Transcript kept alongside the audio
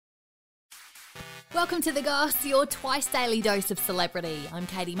Welcome to The Goss, your twice daily dose of celebrity. I'm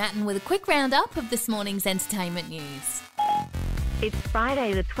Katie Matten with a quick roundup of this morning's entertainment news. It's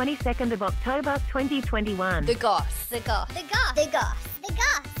Friday, the 22nd of October, 2021. The Goss. The Goss. The Goss. The Goss. The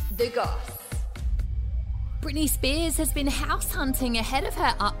Goss. The Goss. Britney Spears has been house hunting ahead of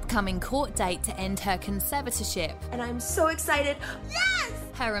her upcoming court date to end her conservatorship. And I'm so excited. Yes!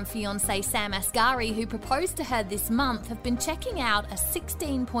 Her and fiancé Sam Asghari, who proposed to her this month, have been checking out a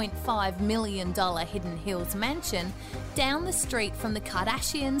 $16.5 million Hidden Hills mansion down the street from the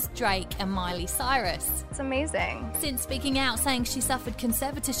Kardashians, Drake and Miley Cyrus. It's amazing. Since speaking out saying she suffered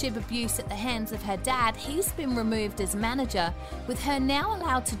conservatorship abuse at the hands of her dad, he's been removed as manager, with her now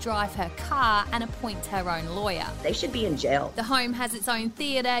allowed to drive her car and appoint her own lawyer. They should be in jail. The home has its own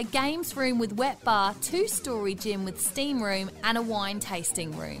theatre, games room with wet bar, two-storey gym with steam room and a wine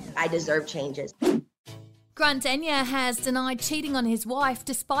tasting room. I deserve changes. Grunt Enya has denied cheating on his wife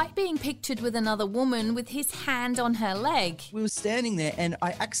despite being pictured with another woman with his hand on her leg. We were standing there and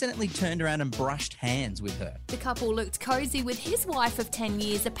I accidentally turned around and brushed hands with her. The couple looked cosy with his wife of 10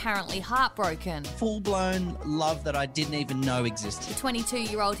 years apparently heartbroken. Full-blown love that I didn't even know existed. The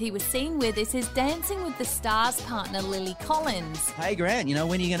 22-year-old he was seen with is his Dancing with the Stars partner Lily Collins. Hey Grant, when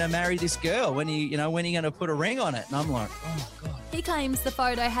are you going to marry this girl? When are you going to put a ring on it? And I'm like, oh God. He claims the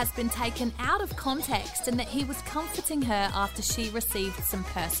photo has been taken out of context and that he was comforting her after she received some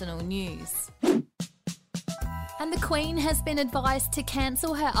personal news. And the Queen has been advised to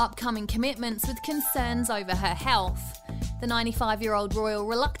cancel her upcoming commitments with concerns over her health. The 95-year-old royal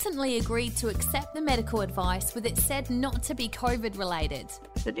reluctantly agreed to accept the medical advice, with it said not to be COVID-related.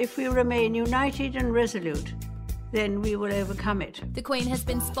 That if we remain united and resolute, then we will overcome it. The Queen has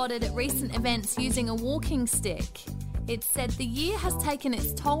been spotted at recent events using a walking stick. It's said the year has taken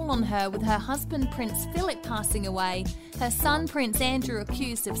its toll on her, with her husband Prince Philip passing away, her son Prince Andrew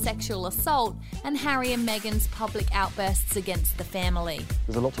accused of sexual assault, and Harry and Meghan's public outbursts against the family.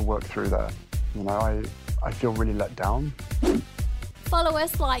 There's a lot to work through there. I feel really let down. Follow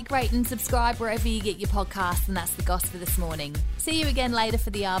us, like, rate and subscribe wherever you get your podcasts, and that's The Goss for this morning. See you again later for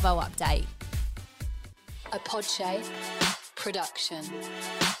the Arvo update. A Podshape production.